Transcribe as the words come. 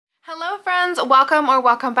Hello friends, welcome or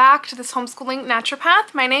welcome back to this Homeschooling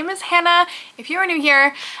Naturopath. My name is Hannah, if you are new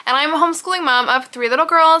here, and I'm a homeschooling mom of 3 little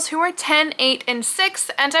girls who are 10, 8, and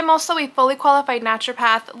 6, and I'm also a fully qualified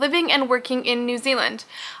naturopath living and working in New Zealand.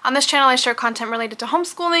 On this channel I share content related to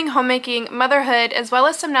homeschooling, homemaking, motherhood, as well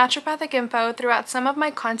as some naturopathic info throughout some of my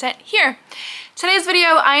content here. Today's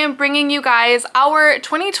video I am bringing you guys our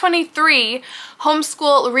 2023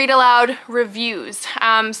 Homeschool Read Aloud reviews.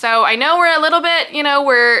 So I know we're a little bit,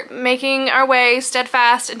 we're making our way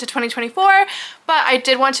steadfast into 2024, but I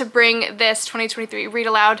did want to bring this 2023 Read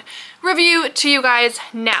Aloud review to you guys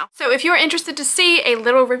now. So if you're interested to see a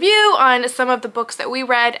little review on some of the books that we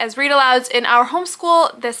read as read alouds in our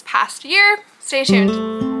homeschool this past year, stay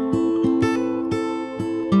tuned.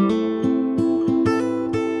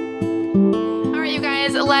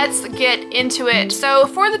 Let's get into it. So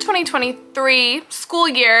for the 2023 school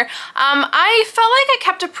year, I felt like I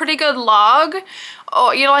kept a pretty good log,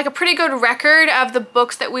 like a pretty good record of the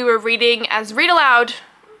books that we were reading as read aloud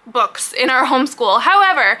books in our homeschool.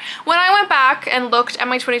 However, when I went back and looked at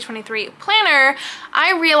my 2023 planner,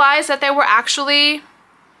 I realized that there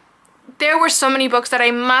were so many books that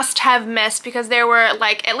I must have missed because there were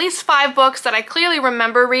like at least 5 books that I clearly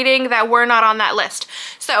remember reading that were not on that list.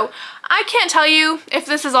 So I can't tell you if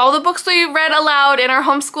this is all the books we read aloud in our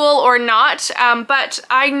homeschool or not, but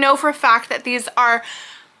I know for a fact that these are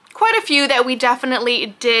quite a few that we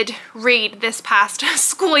definitely did read this past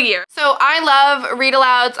school year. So I love read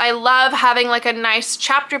alouds. I love having like a nice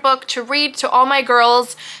chapter book to read to all my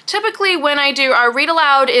girls. Typically when I do our read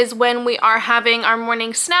aloud is when we are having our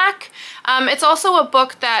morning snack. It's also a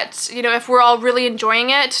book that, if we're all really enjoying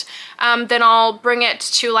it, then I'll bring it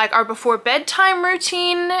to like our before bedtime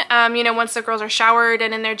routine. Once the girls are showered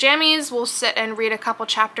and in their jammies, we'll sit and read a couple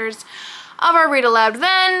chapters of our read aloud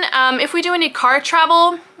then. If we do any car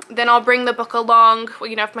travel, then I'll bring the book along,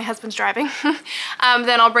 if my husband's driving,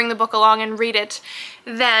 then I'll bring the book along and read it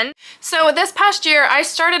then. So this past year, I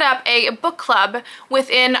started up a book club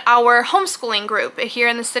within our homeschooling group here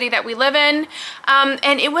in the city that we live in,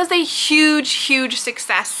 and it was a huge, huge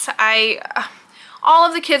success. All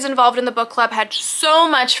of the kids involved in the book club had so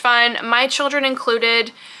much fun, my children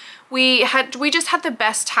included. We just had the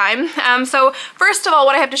best time. So first of all,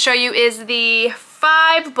 what I have to show you is the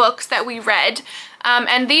 5 books that we read.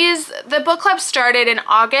 And the book club started in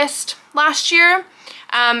August last year.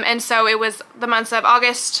 And so it was the months of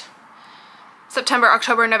August, September,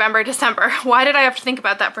 October, November, December. Why did I have to think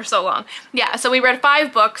about that for so long? Yeah, so we read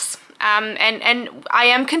 5 books. And I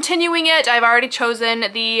am continuing it. I've already chosen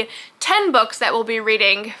the 10 books that we'll be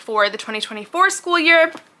reading for the 2024 school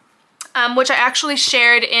year. Which I actually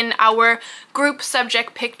shared in our group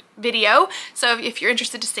subject picked video. So if you're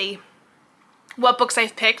interested to see what books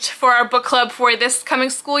I've picked for our book club for this coming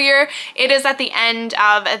school year, it is at the end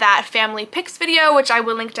of that family picks video, which I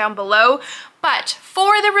will link down below. But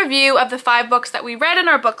for the review of the 5 books that we read in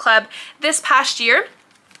our book club this past year,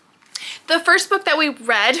 the first book that we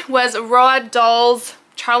read was Roald Dahl's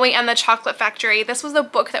Charlie and the Chocolate Factory. This was a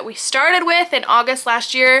book that we started with in August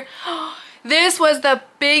last year. This was the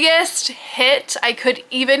biggest hit I could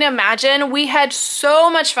even imagine. We had so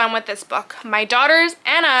much fun with this book. My daughters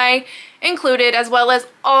and I included, as well as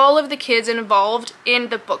all of the kids involved in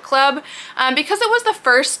the book club, because it was the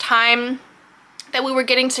first time that we were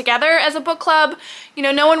getting together as a book club.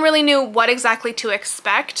 No one really knew what exactly to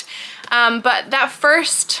expect, but that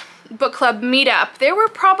first book club meetup, there were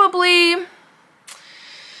probably,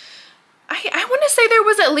 I want to say there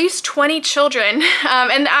was at least 20 children,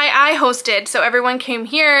 and I hosted, so everyone came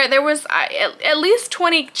here. There was at least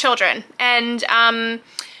 20 children, and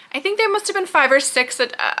I think there must have been 5 or 6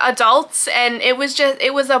 adults, and it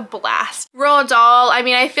was a blast. Roald Dahl,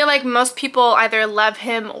 I feel like most people either love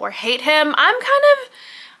him or hate him. I'm kind of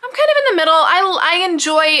in the middle. I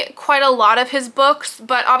enjoy quite a lot of his books,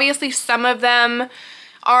 but obviously some of them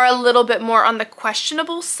are a little bit more on the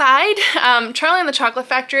questionable side. Charlie and the Chocolate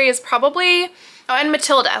Factory is probably, and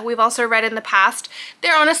Matilda, we've also read in the past.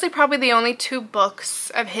 They're honestly probably the only 2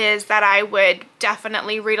 books of his that I would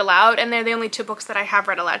definitely read aloud, and they're the only 2 books that I have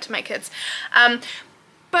read aloud to my kids.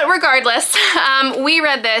 But regardless, we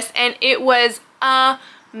read this and it was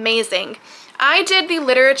amazing. I did the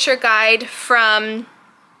literature guide from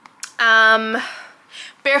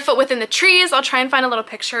Barefoot Within the Trees. I'll try and find a little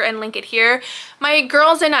picture and link it here. My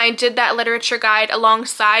girls and I did that literature guide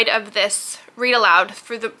alongside of this read aloud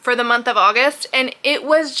for the month of August, and it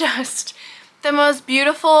was just the most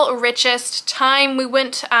beautiful, richest time. We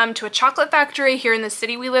went to a chocolate factory here in the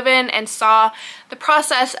city we live in and saw the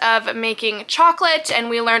process of making chocolate, and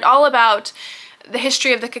we learned all about the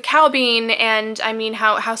history of the cacao bean, and I mean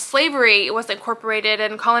how slavery was incorporated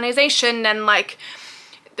and colonization, and like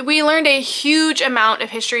we learned a huge amount of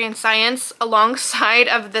history and science alongside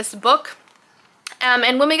of this book.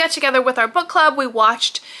 And when we got together with our book club, we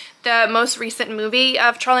watched the most recent movie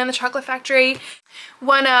of Charlie and the Chocolate Factory.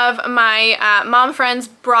 One of my mom friends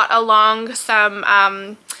brought along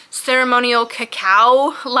some ceremonial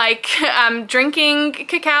cacao, like drinking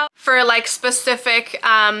cacao for like specific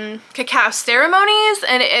cacao ceremonies,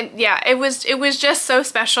 and yeah, it was just so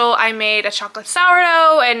special. I made a chocolate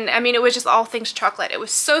sourdough, and I mean it was just all things chocolate. It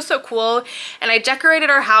was so cool, and I decorated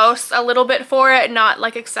our house a little bit for it, not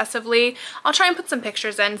like excessively. I'll try and put some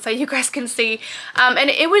pictures in so you guys can see, and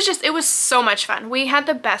it was so much fun. We had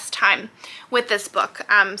the best time with this book,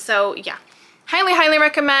 so yeah, highly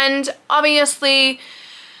recommend. Obviously,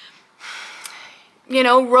 you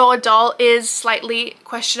know, Roald Dahl is slightly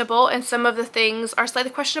questionable, and some of the things are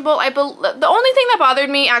slightly questionable. The only thing that bothered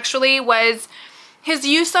me actually was his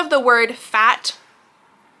use of the word fat.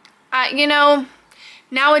 You know,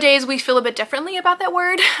 nowadays we feel a bit differently about that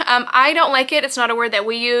word. I don't like it. It's not a word that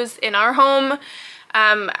we use in our home.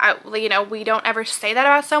 You know, we don't ever say that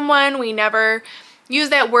about someone. We never use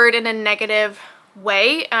that word in a negative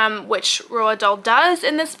way, which Roald Dahl does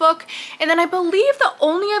in this book. And then I believe the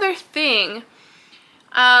only other thing,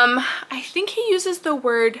 I think he uses the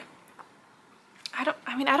word, I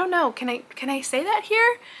don't know. Can I say that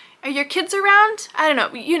here? Are your kids around? I don't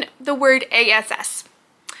know. You know, the word ASS.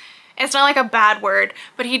 It's not like a bad word,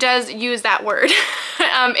 but he does use that word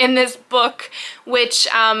in this book, which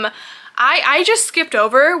I just skipped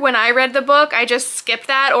over when I read the book. I just skipped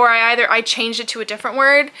that, or I changed it to a different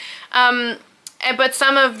word. But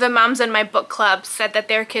some of the moms in my book club said that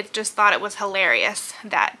their kids just thought it was hilarious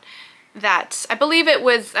that I believe it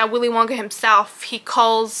was Willy Wonka himself. He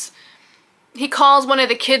calls one of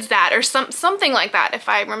the kids that, or something like that, if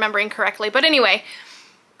I'm remembering correctly. But anyway,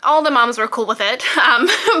 all the moms were cool with it.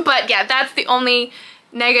 But yeah, that's the only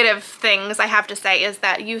negative things I have to say, is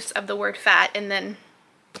that use of the word fat, and then,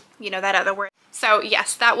 you know, that other word. So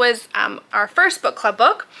yes, that was our first book club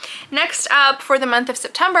book. Next up for the month of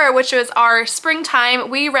September, which was our springtime,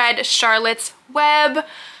 we read Charlotte's Web.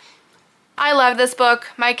 I love this book.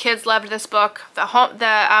 My kids loved this book. The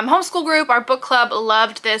homeschool group, our book club,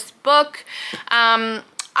 loved this book.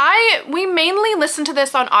 We mainly listened to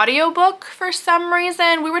this on audiobook for some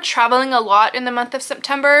reason. We were traveling a lot in the month of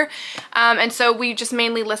September, and so we just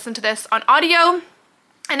mainly listened to this on audio,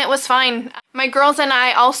 and it was fine. My girls and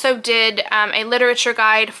I also did a literature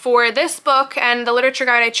guide for this book, and the literature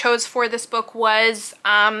guide I chose for this book was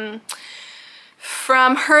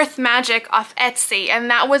from Hearth Magic off Etsy, and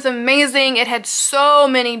that was amazing. It had so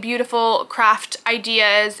many beautiful craft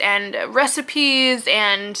ideas and recipes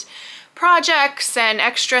and projects and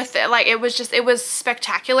extra like it was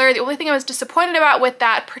spectacular. The only thing I was disappointed about with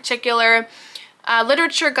that particular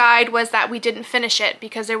literature guide was that we didn't finish it,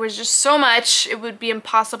 because there was just so much. It would be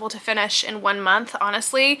impossible to finish in 1 month,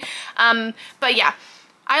 honestly. But yeah,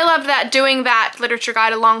 I loved doing that literature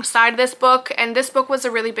guide alongside this book, and this book was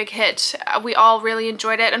a really big hit. We all really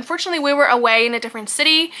enjoyed it. Unfortunately, we were away in a different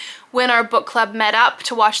city when our book club met up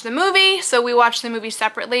to watch the movie, so we watched the movie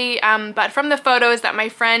separately. But from the photos that my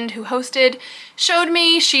friend who hosted showed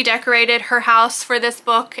me, she decorated her house for this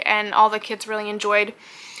book, and all the kids really enjoyed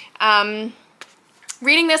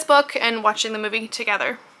reading this book and watching the movie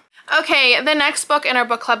together. Okay, the next book in our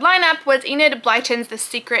book club lineup was Enid Blyton's The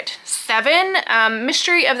Secret Seven,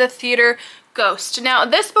 Mystery of the Theater Ghost. Now,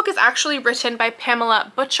 this book is actually written by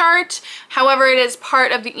Pamela Butchart. However, it is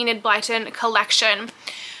part of the Enid Blyton collection.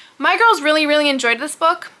 My girls really enjoyed this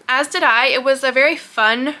book, as did I. It was a very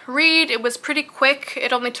fun read. It was pretty quick.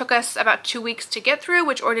 It only took us about 2 weeks to get through,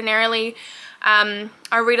 which ordinarily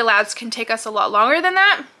our read alouds can take us a lot longer than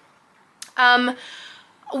that.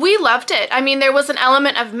 We loved it. I mean, there was an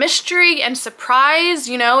element of mystery and surprise,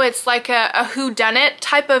 you know, it's like a whodunit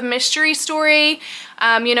type of mystery story.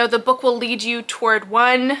 You know, the book will lead you toward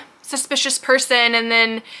one suspicious person, and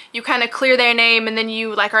then you kind of clear their name, and then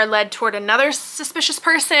you like are led toward another suspicious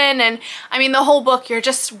person, and I mean the whole book you're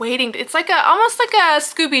just waiting. It's like almost like a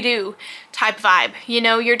Scooby-Doo type vibe, you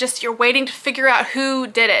know, you're waiting to figure out who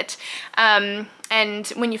did it. And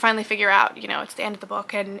when you finally figure out, you know, it's the end of the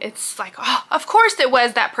book, and it's like, oh, of course it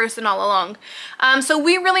was that person all along. So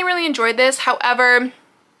we really enjoyed this. However,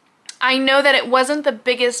 I know that it wasn't the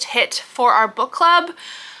biggest hit for our book club.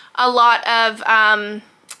 A lot of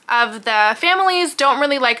of the families don't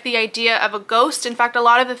really like the idea of a ghost. In fact, a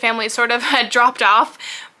lot of the families sort of had dropped off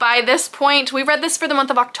by this point. We read this for the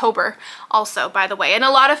month of October also, by the way, and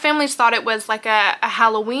a lot of families thought it was like a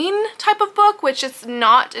Halloween type of book, which it's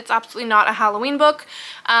not. It's absolutely not a Halloween book.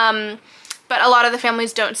 But a lot of the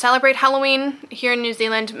families don't celebrate Halloween here in New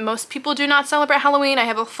Zealand. Most people do not celebrate Halloween. I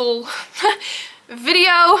have a full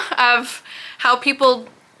video of how people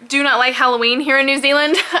do not like Halloween here in New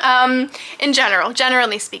Zealand. In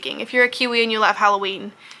generally speaking, if you're a Kiwi and you love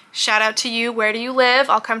Halloween, shout out to you. Where do you live?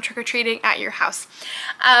 I'll come trick-or-treating at your house.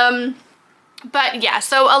 But yeah,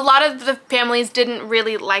 so a lot of the families didn't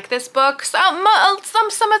really like this book. Some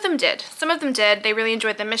of them did. Some of them did. They really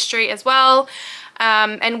enjoyed the mystery as well.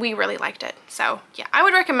 And we really liked it. So yeah, I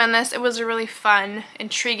would recommend this. It was a really fun,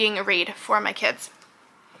 intriguing read for my kids.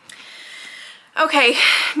 Okay,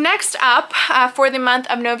 next up for the month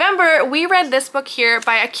of November, we read this book here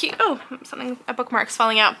by a bookmark's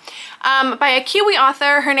falling out. By a Kiwi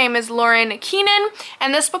author. Her name is Lauren Keenan,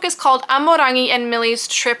 and this book is called Amorangi and Millie's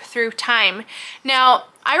Trip Through Time. Now,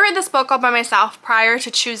 I read this book all by myself prior to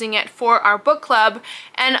choosing it for our book club,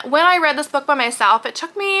 and when I read this book by myself, it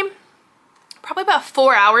took me probably about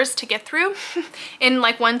 4 hours to get through in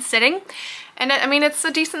like one sitting. And I mean, it's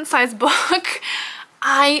a decent sized book.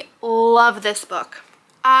 I love this book.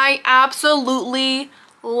 I absolutely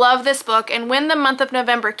love this book. And when the month of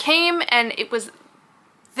November came and it was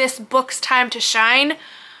this book's time to shine,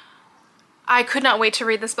 I could not wait to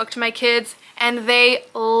read this book to my kids, and they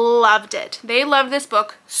loved it. They loved this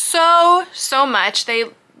book so much.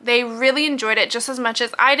 They really enjoyed it just as much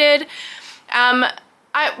as I did.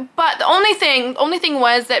 But the only thing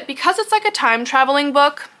was that because it's like a time traveling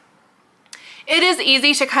book, it is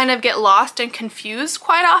easy to kind of get lost and confused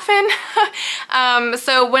quite often.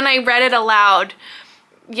 So when I read it aloud,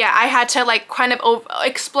 yeah, I had to like kind of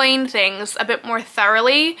explain things a bit more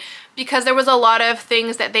thoroughly because there was a lot of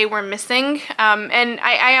things that they were missing. And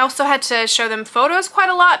I also had to show them photos quite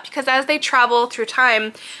a lot because as they travel through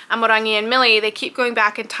time, Amorangi and Millie, they keep going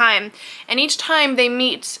back in time. And each time they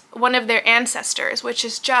meet one of their ancestors, which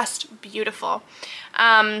is just beautiful.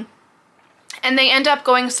 And they end up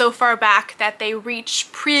going so far back that they reach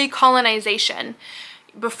pre-colonization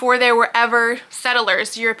before there were ever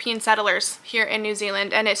settlers, European settlers here in New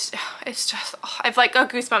Zealand. And it's just, I've like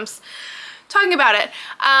got goosebumps talking about it.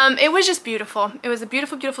 It was just beautiful. It was a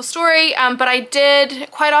beautiful, beautiful story. But I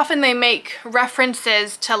did, quite often they make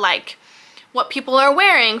references to like what people are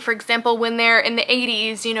wearing. For example, when they're in the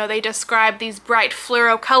 80s, you know, they describe these bright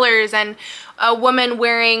fluoro colors and a woman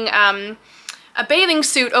wearing a bathing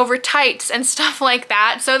suit over tights and stuff like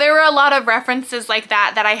that. So there were a lot of references like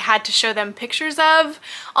that that I had to show them pictures of.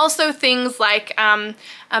 Also things like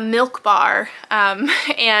a milk bar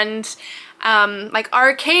and like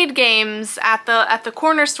arcade games at the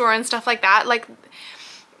corner store and stuff like that. Like,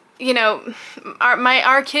 you know,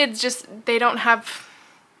 our kids just, they don't have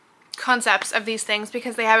concepts of these things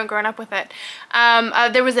because they haven't grown up with it.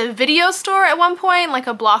 There was a video store at one point, like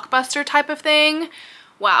a Blockbuster type of thing.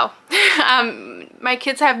 Wow. My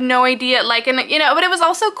kids have no idea, like, and you know, but it was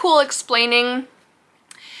also cool explaining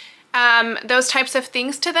those types of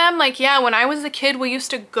things to them. Like, yeah, when I was a kid, we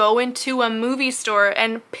used to go into a movie store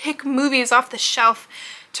and pick movies off the shelf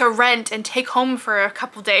to rent and take home for a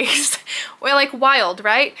couple days. We're like wild,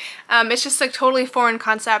 right? It's just a totally foreign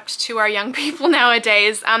concept to our young people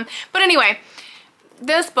nowadays. But anyway,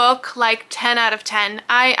 this book, like 10 out of 10.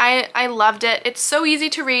 I loved it. It's so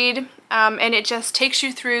easy to read. And it just takes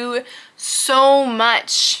you through so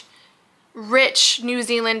much rich New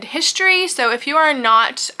Zealand history. So if you are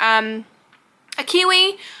not a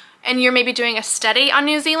Kiwi and you're maybe doing a study on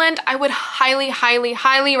New Zealand, I would highly, highly,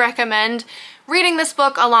 highly recommend reading this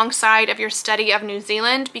book alongside of your study of New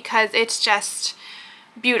Zealand because it's just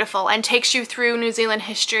beautiful and takes you through New Zealand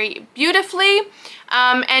history beautifully.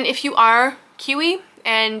 And if you are Kiwi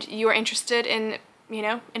and you are interested in, you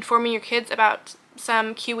know, informing your kids about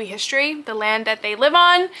some Kiwi history, the land that they live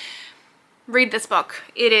on, read this book.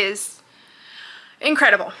 It is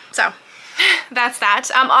incredible. So that's that.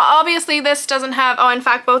 Obviously this doesn't have, oh, in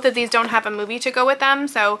fact, both of these don't have a movie to go with them.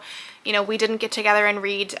 So, you know, we didn't get together and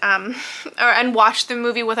read and watch the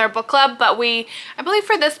movie with our book club, but I believe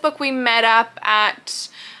for this book we met up at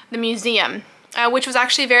the museum, which was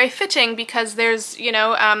actually very fitting because there's, you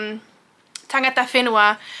know, tangata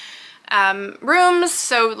whenua rooms,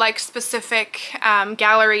 so like specific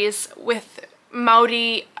galleries with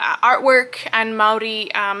Maori artwork and Maori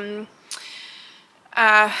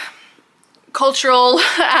cultural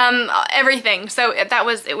everything. So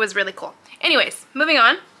it was really cool. Anyways, moving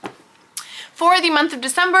on. For the month of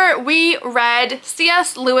December, we read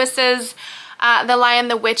C.S. Lewis's The Lion,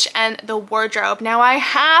 the Witch, and the Wardrobe. Now I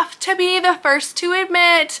have to be the first to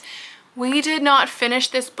admit, we did not finish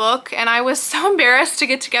this book, and I was so embarrassed to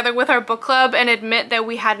get together with our book club and admit that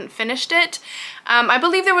we hadn't finished it. I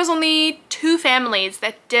believe there was only 2 families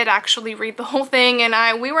that did actually read the whole thing,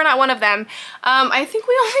 and we were not one of them. I think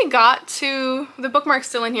we only got to, the bookmark's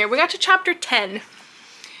still in here, we got to chapter 10.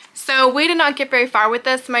 So we did not get very far with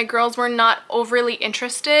this. My girls were not overly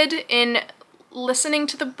interested in listening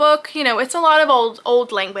to the book. You know, it's a lot of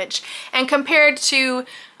old language, and compared to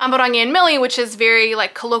Amborangi and Millie, which is very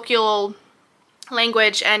like colloquial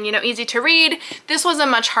language and, you know, easy to read, this was a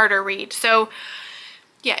much harder read. So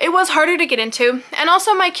yeah, it was harder to get into. And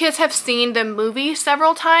also my kids have seen the movie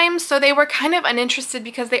several times, so they were kind of uninterested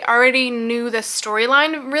because they already knew the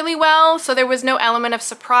storyline really well, so there was no element of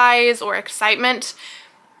surprise or excitement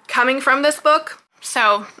coming from this book.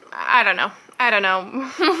 So I don't know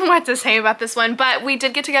what to say about this one, but we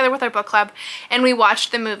did get together with our book club and we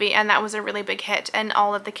watched the movie, and that was a really big hit, and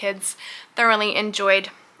all of the kids thoroughly enjoyed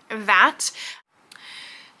that.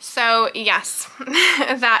 So yes,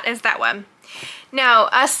 that is that one. Now,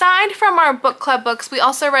 aside from our book club books, we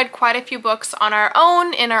also read quite a few books on our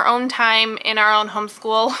own, in our own time, in our own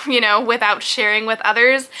homeschool, you know, without sharing with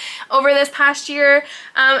others over this past year.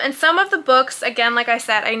 And some of the books, again, like I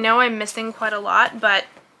said, I know I'm missing quite a lot, but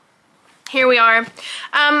here we are.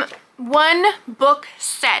 One book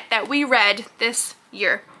set that we read this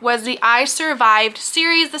year was the I Survived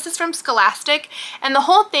series. This is from Scholastic, and the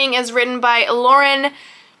whole thing is written by Lauren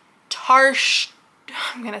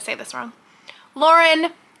I'm gonna say this wrong.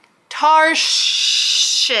 Lauren Tarshis.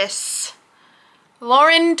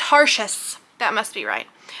 Lauren Tarshis. That must be right.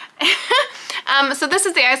 So this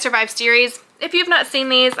is the I Survived series. If you've not seen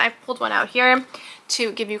these, I've pulled one out here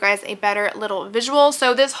to give you guys a better little visual.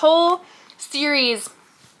 So this whole series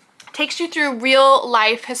takes you through real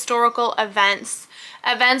life historical events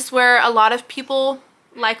where a lot of people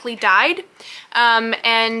likely died,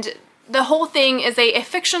 and the whole thing is a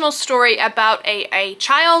fictional story about a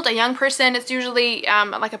child, a young person. It's usually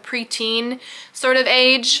like a preteen sort of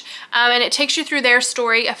age, and it takes you through their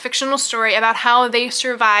story, a fictional story about how they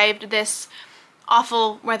survived this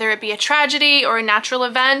awful, whether it be a tragedy or a natural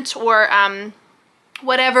event or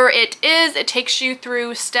whatever it is. It takes you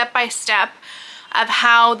through step by step of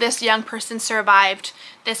how this young person survived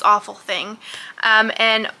this awful thing.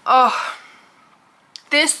 And oh,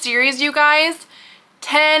 this series, you guys,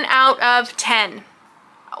 10 out of 10.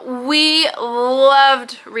 We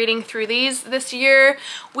loved reading through these this year.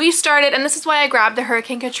 We started, and this is why I grabbed the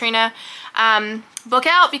Hurricane Katrina book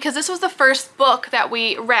out, because this was the first book that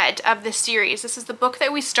we read of this series. This is the book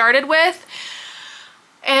that we started with,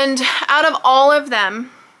 and out of all of them,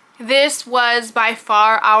 this was by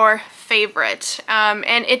far our favorite.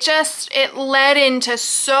 And it led into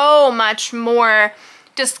so much more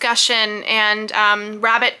discussion and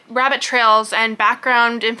rabbit trails and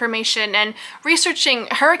background information and researching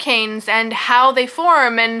hurricanes and how they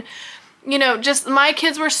form, and you know, just my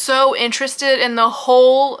kids were so interested in the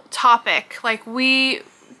whole topic. Like, we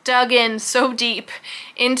dug in so deep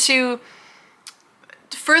into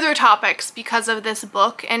further topics because of this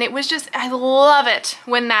book, and it was just, I love it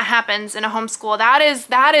when that happens in a homeschool.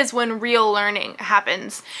 That is when real learning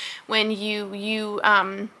happens, when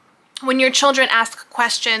when your children ask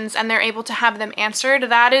questions and they're able to have them answered.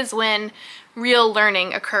 That is when real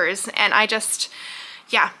learning occurs. And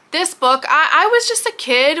yeah, this book, I was just a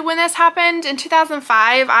kid when this happened in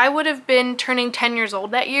 2005. I would have been turning 10 years old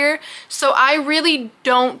that year. So I really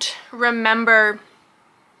don't remember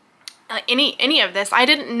any of this. I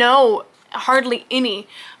didn't know hardly any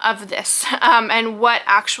of this and what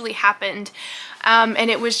actually happened. And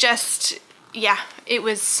it was just, yeah, it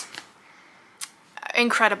was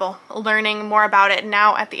incredible learning more about it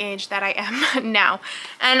now at the age that I am now.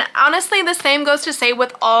 And honestly, the same goes to say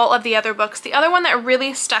with all of the other books. The other one that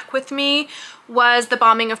really stuck with me was The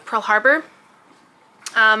Bombing of Pearl Harbor.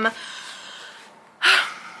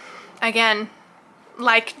 Again,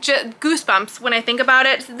 like goosebumps when I think about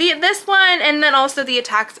it. This one, and then also the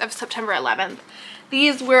attacks of September 11th.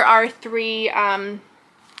 These were our 3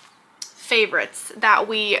 favorites that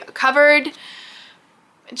we covered.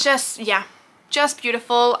 Yeah, just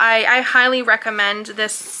beautiful. I highly recommend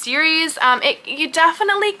this series. It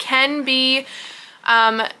definitely can be,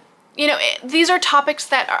 you know, these are topics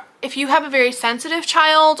that are, if you have a very sensitive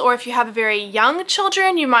child or if you have very young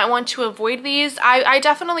children, you might want to avoid these. I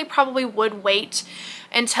definitely probably would wait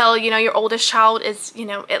until, you know, your oldest child is, you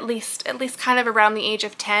know, at least kind of around the age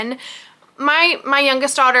of 10. My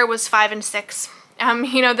youngest daughter was 5 and 6.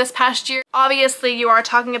 You know, this past year, obviously you are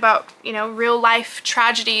talking about, you know, real life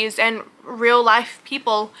tragedies and real life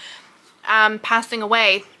people passing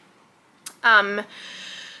away.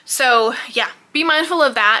 So yeah, be mindful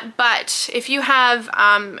of that. But if you have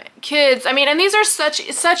kids, I mean, and these are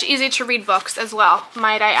such easy to read books as well,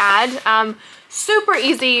 might I add. Super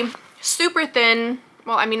easy, super thin.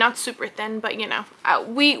 Well, I mean, not super thin, but you know,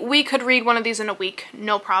 we could read one of these in a week,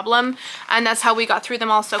 no problem. And that's how we got through them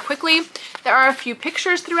all so quickly. There are a few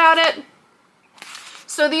pictures throughout it.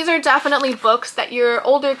 So these are definitely books that your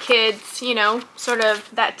older kids, you know, sort of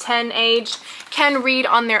that 10 age, can read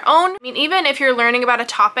on their own. I mean, even if you're learning about a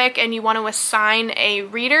topic and you want to assign a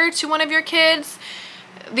reader to one of your kids,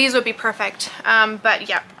 these would be perfect. But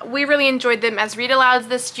yeah, we really enjoyed them as read alouds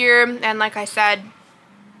this year. And like I said,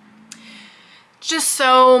 just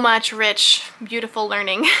so much rich, beautiful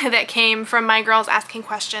learning that came from my girls asking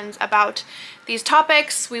questions about these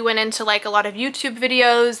topics. We went into like a lot of YouTube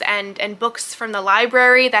videos and books from the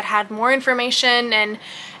library that had more information and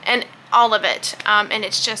all of it. And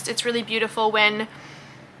it's really beautiful when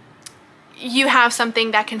you have something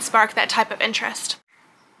that can spark that type of interest.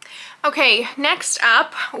 Okay, next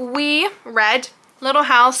up, we read Little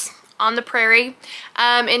House on the Prairie.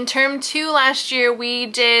 In term 2 last year, we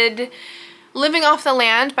did Living Off the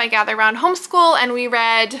Land by Gather Round Homeschool, and we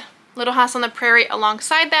read Little House on the Prairie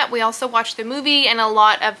alongside that. We also watched the movie and a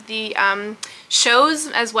lot of the shows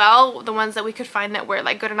as well, the ones that we could find that were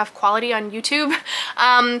like good enough quality on YouTube.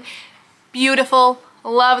 Beautiful.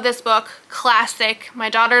 Love this book. Classic. My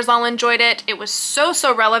daughters all enjoyed it. It was so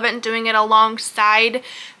relevant doing it alongside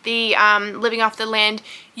the Living Off the Land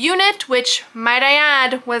unit, which, might I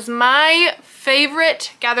add, was my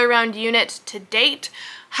favorite Gather Round unit to date.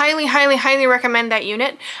 Highly recommend that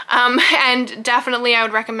unit. And definitely I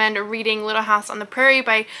would recommend reading Little House on the Prairie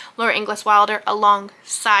by Laura Ingalls Wilder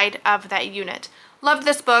alongside of that unit. Loved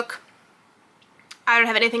this book. I don't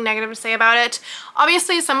have anything negative to say about it.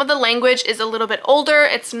 Obviously, some of the language is a little bit older.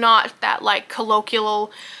 It's not that like colloquial,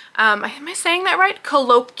 am I saying that right?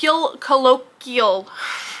 Colloquial.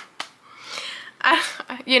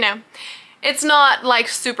 You know. It's not like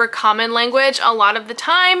super common language a lot of the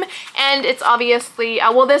time, and it's obviously,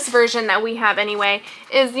 well, this version that we have anyway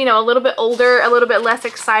is, you know, a little bit older, a little bit less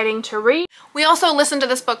exciting to read. We also listened to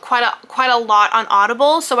this book quite a lot on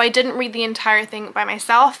Audible, so I didn't read the entire thing by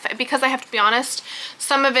myself because I have to be honest,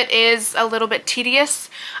 some of it is a little bit tedious,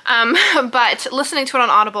 but listening to it on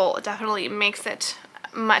Audible definitely makes it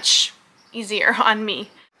much easier on me.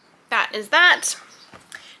 That is that.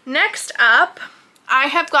 Next up, I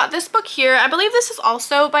have got this book here. I believe this is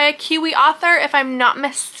also by a Kiwi author, if I'm not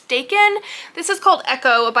mistaken. This is called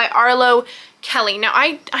Echo by Arlo Kelly. Now,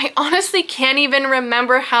 I honestly can't even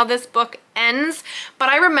remember how this book ends, but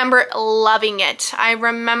I remember loving it. I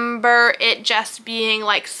remember it just being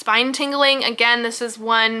like spine-tingling. Again, this is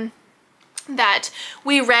one that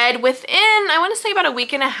we read within, I want to say about a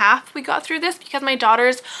week and a half we got through this because my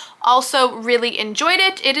daughters also really enjoyed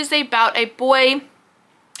it. It is about a boy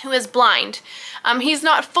who is blind. He's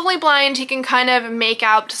not fully blind. He can kind of make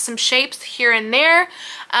out some shapes here and there,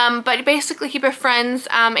 but basically he befriends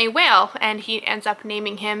a whale and he ends up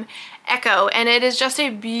naming him Echo, and it is just a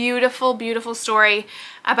beautiful story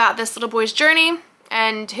about this little boy's journey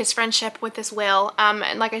and his friendship with this whale.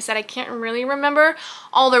 And like I said, I can't really remember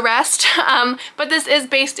all the rest, but this is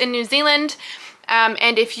based in New Zealand,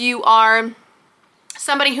 and if you are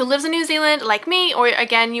somebody who lives in New Zealand like me, or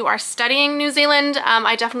again you are studying New Zealand,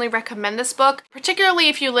 I definitely recommend this book. Particularly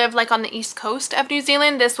if you live like on the east coast of New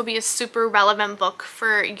Zealand, this will be a super relevant book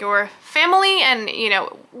for your family, and you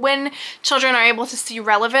know, when children are able to see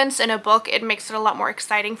relevance in a book, it makes it a lot more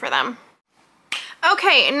exciting for them.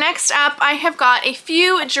 Okay, next up I have got a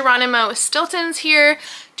few Geronimo Stiltons here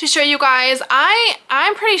to show you guys.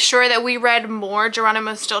 I'm pretty sure that we read more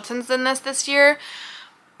Geronimo Stiltons than this year,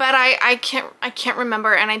 but I can't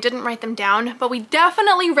remember and I didn't write them down, but we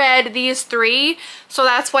definitely read these 3, so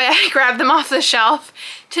that's why I grabbed them off the shelf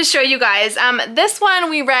to show you guys. This one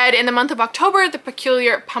we read in the month of October, The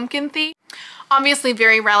Peculiar Pumpkin Thief. Obviously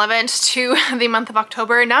very relevant to the month of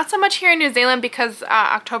October, not so much here in New Zealand because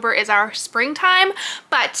October is our springtime,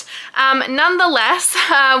 but nonetheless,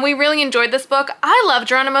 we really enjoyed this book. I love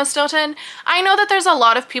Geronimo Stilton. I know that there's a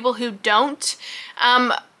lot of people who don't,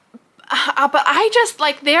 but I just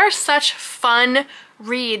like, they are such fun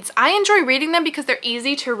reads. I enjoy reading them because they're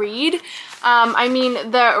easy to read. I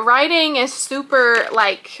mean, the writing is super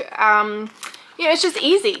like, you know, it's just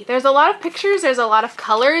easy. There's a lot of pictures, there's a lot of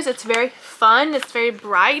colors, it's very fun, it's very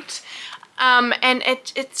bright, and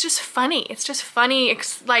it's just funny. It's just funny,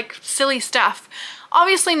 like silly stuff.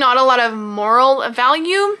 Obviously not a lot of moral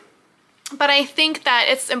value, but I think that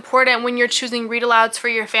it's important when you're choosing read alouds for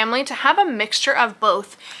your family to have a mixture of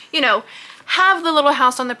both. You know, have the Little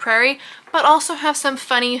House on the Prairie, but also have some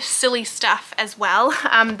funny, silly stuff as well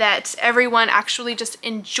that everyone actually just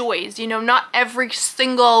enjoys. You know, not every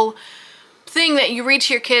single thing that you read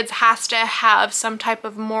to your kids has to have some type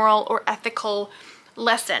of moral or ethical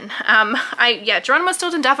lesson. Yeah, Geronimo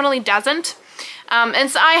Stilton definitely doesn't. And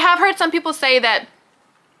so I have heard some people say that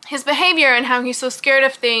his behavior and how he's so scared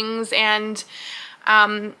of things and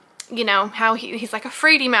you know, how he's like a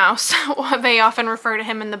fraidy mouse, what they often refer to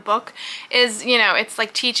him in the book, is, you know, it's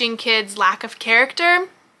like teaching kids lack of character.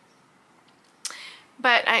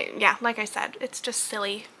 But yeah, like I said, it's just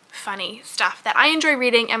silly, funny stuff that I enjoy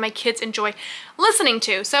reading and my kids enjoy listening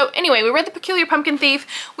to. So anyway, we read The Peculiar Pumpkin Thief.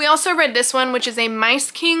 We also read this one, which is a Mice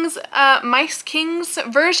Kings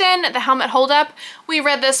version, The Helmet Holdup. We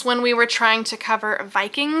read this when we were trying to cover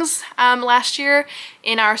Vikings last year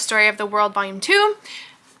in our Story of the World Volume 2.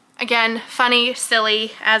 Again, funny,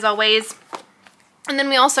 silly, as always. And then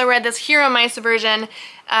we also read this Hero Mice version,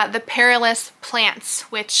 The Perilous Plants,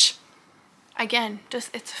 which, again,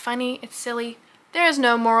 just, it's funny, it's silly. There is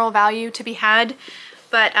no moral value to be had,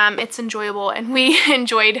 but it's enjoyable, and we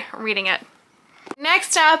enjoyed reading it.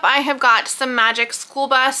 Next up, I have got some Magic School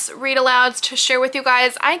Bus read-alouds to share with you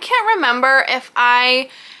guys. I can't remember if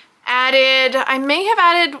I may have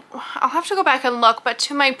added, I'll have to go back and look, but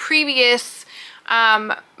to my previous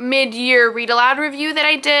mid-year read aloud review that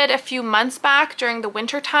I did a few months back during the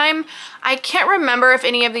winter time. I can't remember if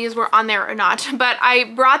any of these were on there or not, but I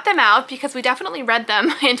brought them out because we definitely read them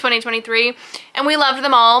in 2023 and we loved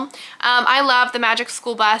them all. I love the Magic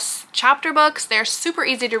School Bus chapter books. They're super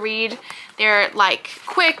easy to read. They're like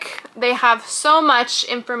quick. They have so much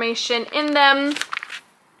information in them,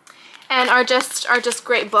 and are just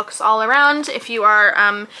great books all around. If you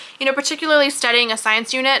are, you know, particularly studying a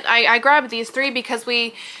science unit, I grabbed these three because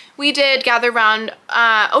we did gather around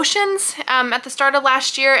oceans at the start of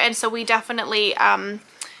last year, and so we definitely,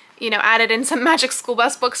 you know, added in some Magic School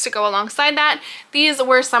Bus books to go alongside that. These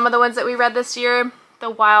were some of the ones that we read this year. The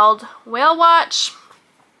Wild Whale Watch,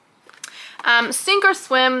 Sink or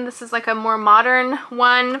Swim. This is like a more modern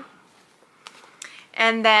one,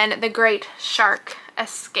 and then The Great Shark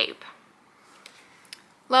Escape.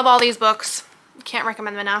 Love all these books. Can't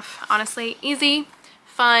recommend them enough, honestly. Easy,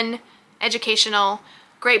 fun, educational,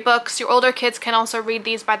 great books. Your older kids can also read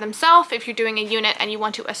these by themselves if you're doing a unit and you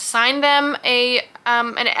want to assign them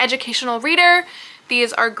an educational reader.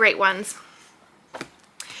 These are great ones.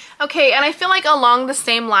 Okay, and I feel like along the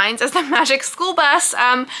same lines as the Magic School Bus,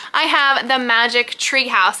 I have the Magic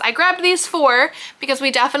Treehouse. I grabbed these four because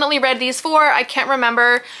we definitely read these four. I can't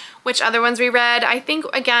remember which other ones we read. I think,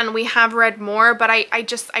 again, we have read more, but I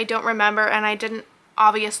don't remember, and I didn't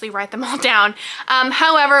obviously write them all down.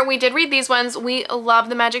 However, we did read these ones. We love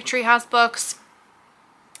the Magic Treehouse books.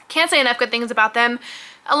 Can't say enough good things about them.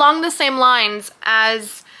 Along the same lines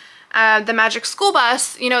as the Magic School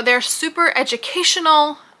Bus, you know, they're super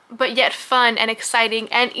educational, but yet fun and exciting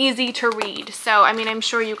and easy to read. So, I mean, I'm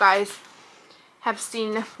sure you guys have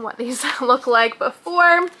seen what these look like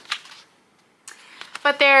before.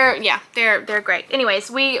 But they're great. Anyways,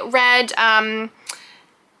 we read A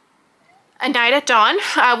Night at Dawn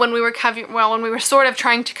when we were sort of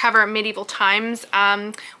trying to cover medieval times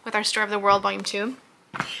with our Story of the World Volume 2.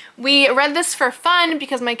 We read this for fun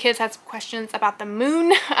because my kids had some questions about the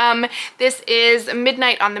moon. This is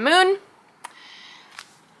Midnight on the Moon.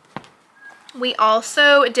 We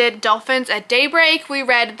also did Dolphins at Daybreak. We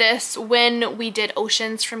read this when we did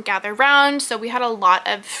Oceans from Gather Round, so we had a lot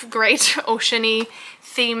of great ocean-y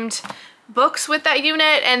themed books with that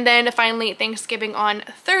unit. And then finally Thanksgiving on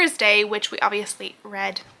Thursday, which we obviously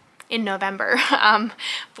read in November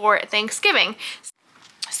for Thanksgiving.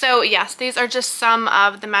 So yes, these are just some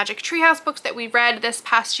of the Magic Treehouse books that we read this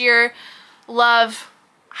past year. Love,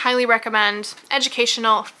 highly recommend,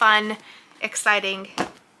 educational, fun, exciting,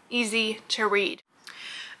 easy to read.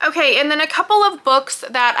 Okay, and then a couple of books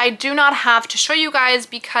that I do not have to show you guys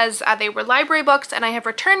because they were library books and I have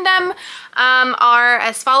returned them are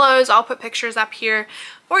as follows. I'll put pictures up here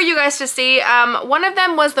for you guys to see. One of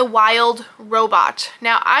them was The Wild Robot.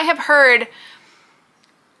 Now, I have heard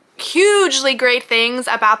hugely great things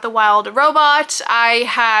about The Wild Robot.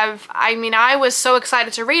 I was so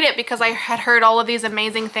excited to read it because I had heard all of these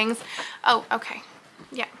amazing things. Oh, okay.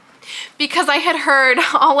 Yeah. Because I had heard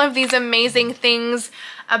all of these amazing things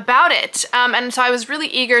about it. And so I was really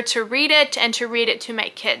eager to read it and to read it to my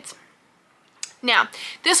kids. Now,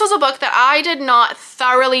 this was a book that I did not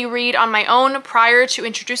thoroughly read on my own prior to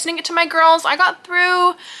introducing it to my girls. I got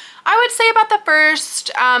through, I would say, about the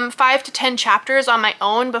first 5 to 10 chapters on my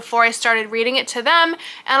own before I started reading it to them.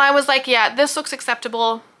 And I was like, yeah, this looks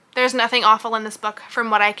acceptable. There's nothing awful in this book from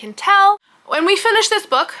what I can tell. when we finished this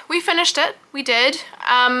book, we finished it, we did,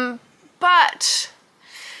 but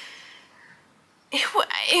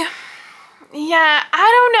yeah, I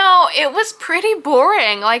don't know, it was pretty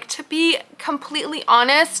boring. Like, to be completely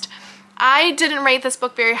honest, I didn't rate this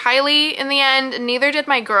book very highly in the end, neither did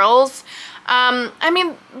my girls. I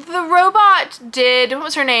mean, the robot did, what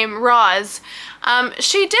was her name? Roz.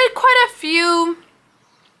 She did quite a few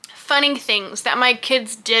funny things that my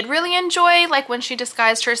kids did really enjoy, like when she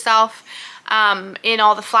disguised herself in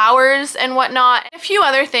all the flowers and whatnot. A few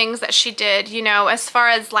other things that she did, you know, as far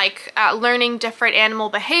as like learning different animal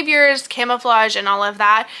behaviors, camouflage, and all of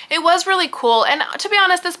that. It was really cool. And to be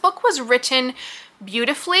honest, this book was written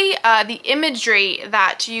beautifully. The imagery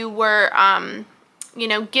that you were you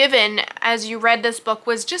know, given as you read this book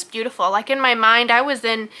was just beautiful. Like, in my mind, I was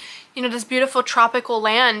in, you know, this beautiful tropical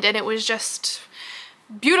land, and it was just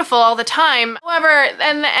beautiful all the time. However,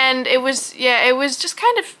 in the end, it was, yeah, it was just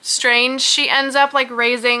kind of strange. She ends up like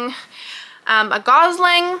raising a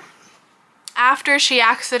gosling after she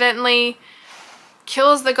accidentally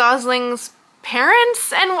kills the gosling's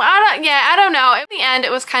parents, and I don't know. In the end,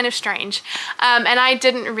 it was kind of strange, and I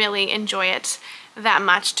didn't really enjoy it that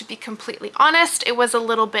much, to be completely honest. It was a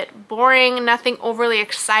little bit boring. Nothing overly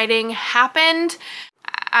exciting happened.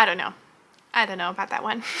 I don't know. I don't know about that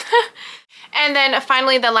one. And then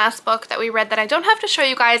finally, the last book that we read that I don't have to show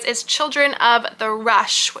you guys is Children of the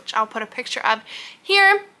Rush, which I'll put a picture of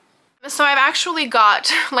here. So I've actually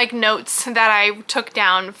got like notes that I took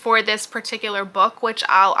down for this particular book, which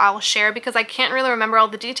I'll share because I can't really remember all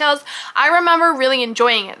the details. I remember really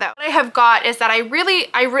enjoying it though. What I have got is that I really,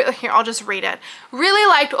 here, I'll just read it. Really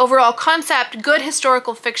liked overall concept, good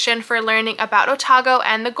historical fiction for learning about Otago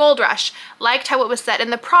and the gold rush. Liked how it was set in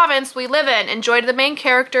the province we live in. Enjoyed the main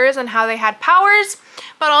characters and how they had powers,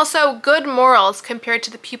 but also good morals compared to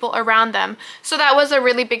the people around them. So that was a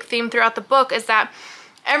really big theme throughout the book, is that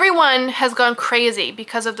everyone has gone crazy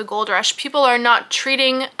because of the gold rush. People are not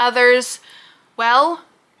treating others well,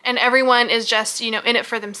 and everyone is just, you know, in it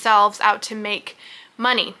for themselves, out to make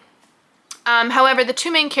money. However, the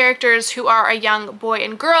two main characters, who are a young boy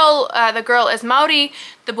and girl, the girl is Maori,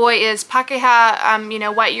 the boy is Pakeha, you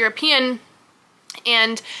know, white European,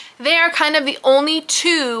 and they are kind of the only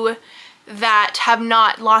two that have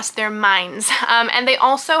not lost their minds. And they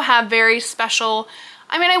also have very special,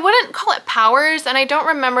 I mean, I wouldn't call it powers, and I don't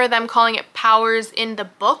remember them calling it powers in the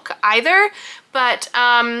book either, but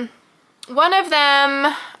one of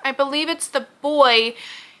them, I believe it's the boy,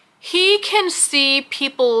 he can see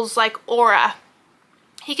people's like aura.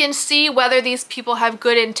 He can see whether these people have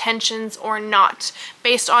good intentions or not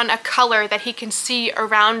based on a color that he can see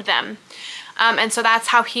around them. And so that's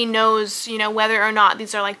how he knows, you know, whether or not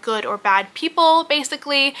these are like good or bad people,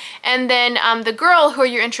 basically. And then the girl who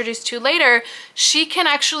you're introduced to later, she can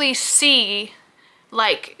actually see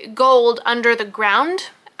like gold under the ground.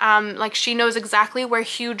 Like, she knows exactly where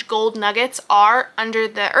huge gold nuggets are under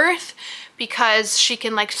the earth because she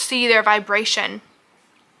can like see their vibration.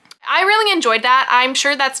 I really enjoyed that. I'm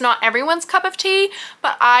sure that's not everyone's cup of tea,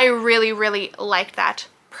 but I really, really liked that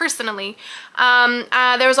personally.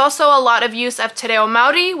 There was also a lot of use of Te Reo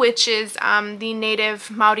Māori, which is the native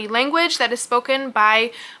Māori language that is spoken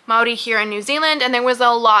by Māori here in New Zealand, and there was a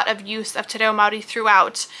lot of use of Te Reo Māori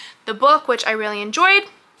throughout the book, which I really enjoyed.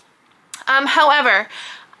 However,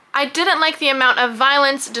 I didn't like the amount of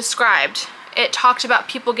violence described. It talked about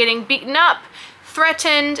people getting beaten up,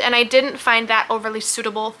 threatened, and I didn't find that overly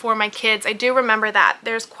suitable for my kids. I do remember that.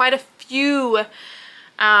 There's quite a few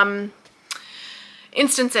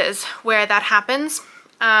instances where that happens.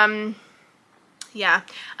 Yeah.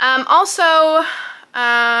 Also,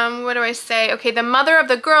 what do I say? Okay, the mother of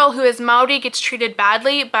the girl, who is Maori, gets treated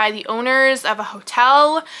badly by the owners of a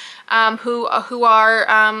hotel, who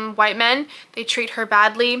are white men. They treat her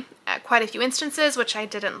badly at quite a few instances, which I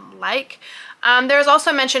didn't like. There's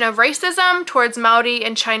also mention of racism towards Maori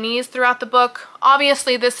and Chinese throughout the book.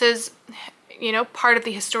 Obviously, this is, you know, part of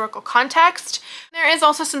the historical context. There is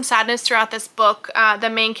also some sadness throughout this book. The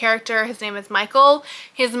main character, his name is Michael.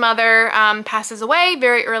 His mother passes away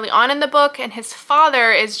very early on in the book, and his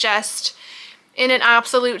father is just in an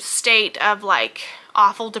absolute state of like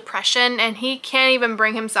awful depression, and he can't even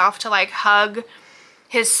bring himself to like hug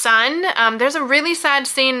his son. There's a really sad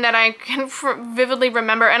scene that I can vividly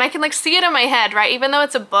remember, and I can like see it in my head, right? Even though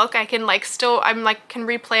it's a book, I can like still, can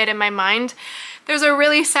replay it in my mind. There's a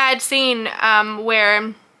really sad scene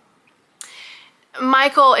where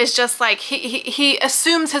Michael is just like, he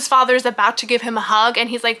assumes his father's about to give him a hug, and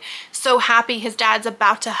he's like so happy his dad's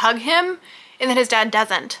about to hug him, and then his dad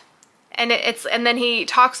doesn't. And and then he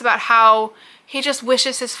talks about how he just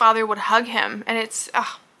wishes his father would hug him, and it's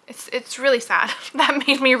It's really sad. That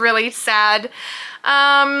made me really sad.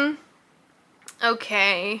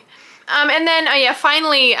 Okay. And then, yeah,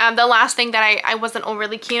 finally, the last thing that I wasn't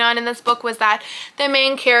overly keen on in this book was that the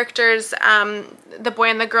main characters, the boy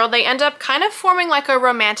and the girl, they end up kind of forming like a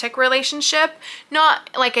romantic relationship. Not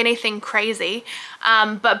like anything crazy,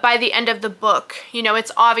 but by the end of the book, you know,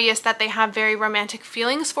 it's obvious that they have very romantic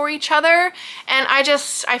feelings for each other. And I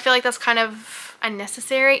feel like that's kind of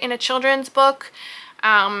unnecessary in a children's book.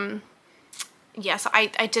 Yeah, so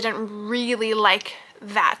I didn't really like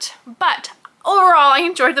that. But overall, I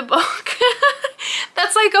enjoyed the book.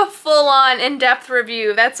 That's like a full-on in-depth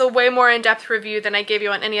review. That's a way more in-depth review than I gave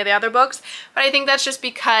you on any of the other books. But I think that's just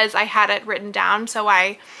because I had it written down, so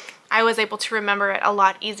I was able to remember it a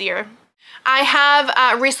lot easier. I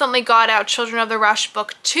have recently got out Children of the Rush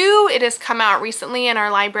book 2. It has come out recently in our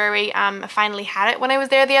library. I finally had it when I was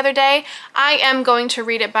there the other day. I am going to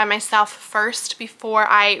read it by myself first before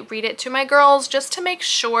I read it to my girls, just to make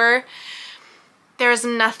sure there's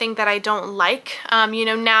nothing that I don't like. You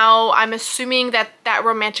know, now I'm assuming that that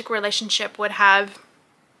romantic relationship would have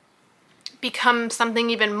become something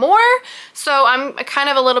even more, so I'm kind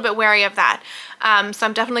of a little bit wary of that. So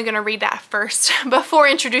I'm definitely going to read that first before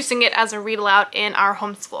introducing it as a read aloud in our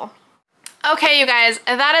homeschool. Okay, you guys,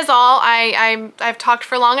 that is all. I've talked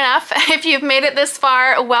for long enough. If you've made it this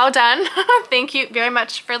far, well done. Thank you very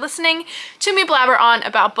much for listening to me blabber on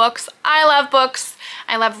about books. I love books.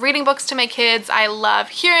 I love reading books to my kids. I love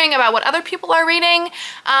hearing about what other people are reading.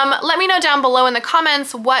 Let me know down below in the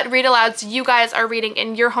comments what read alouds you guys are reading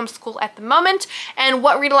in your homeschool at the moment, and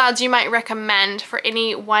what read alouds you might recommend for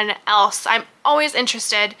anyone else. I'm always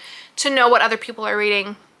interested to know what other people are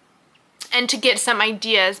reading and to get some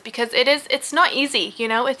ideas, because it's not easy, you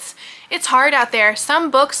know, it's hard out there. Some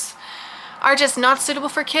books are just not suitable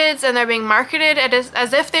for kids and they're being marketed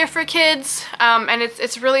as if they're for kids, and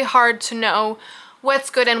it's really hard to know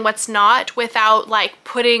what's good and what's not without like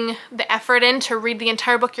putting the effort in to read the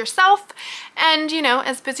entire book yourself. And you know,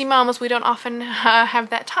 as busy moms, we don't often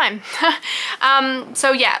have that time.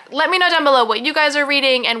 So yeah, let me know down below what you guys are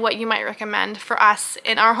reading and what you might recommend for us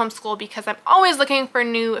in our homeschool, because I'm always looking for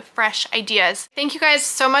new, fresh ideas. Thank you guys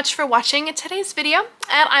so much for watching today's video,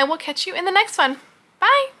 and I will catch you in the next one.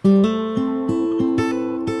 Bye!